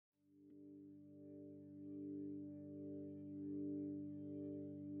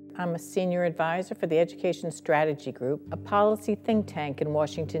I'm a senior advisor for the Education Strategy Group, a policy think tank in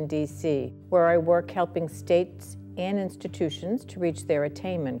Washington, D.C., where I work helping states and institutions to reach their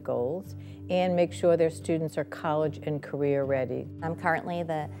attainment goals and make sure their students are college and career ready. I'm currently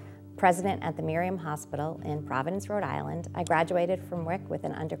the president at the Miriam Hospital in Providence, Rhode Island. I graduated from WIC with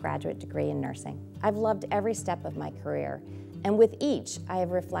an undergraduate degree in nursing. I've loved every step of my career, and with each, I have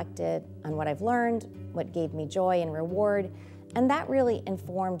reflected on what I've learned, what gave me joy and reward, and that really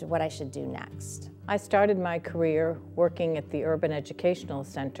informed what I should do next. I started my career working at the Urban Educational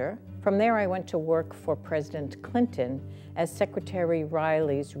Center. From there, I went to work for President Clinton as Secretary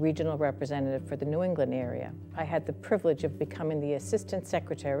Riley's regional representative for the New England area. I had the privilege of becoming the Assistant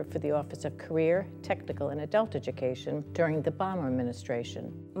Secretary for the Office of Career, Technical, and Adult Education during the Obama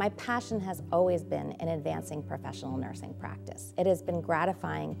administration. My passion has always been in advancing professional nursing practice. It has been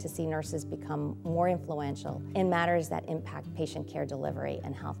gratifying to see nurses become more influential in matters that impact patient care delivery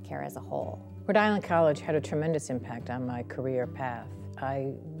and healthcare as a whole. Rhode Island College had a tremendous impact on my career path.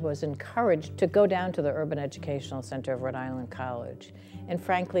 I was encouraged to go down to the Urban Educational Center of Rhode Island College, and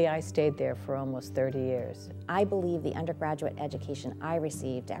frankly, I stayed there for almost 30 years. I believe the undergraduate education I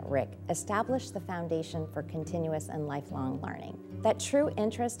received at RIC established the foundation for continuous and lifelong learning. That true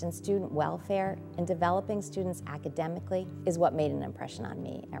interest in student welfare and developing students academically is what made an impression on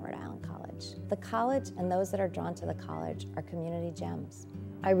me at Rhode Island College. The college and those that are drawn to the college are community gems.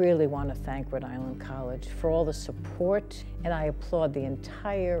 I really want to thank Rhode Island College for all the support, and I applaud the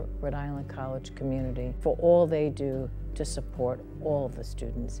entire Rhode Island College community for all they do to support all of the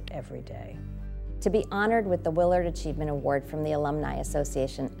students every day. To be honored with the Willard Achievement Award from the Alumni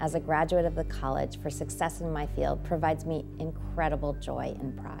Association as a graduate of the college for success in my field provides me incredible joy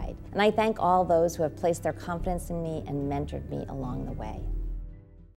and pride. And I thank all those who have placed their confidence in me and mentored me along the way.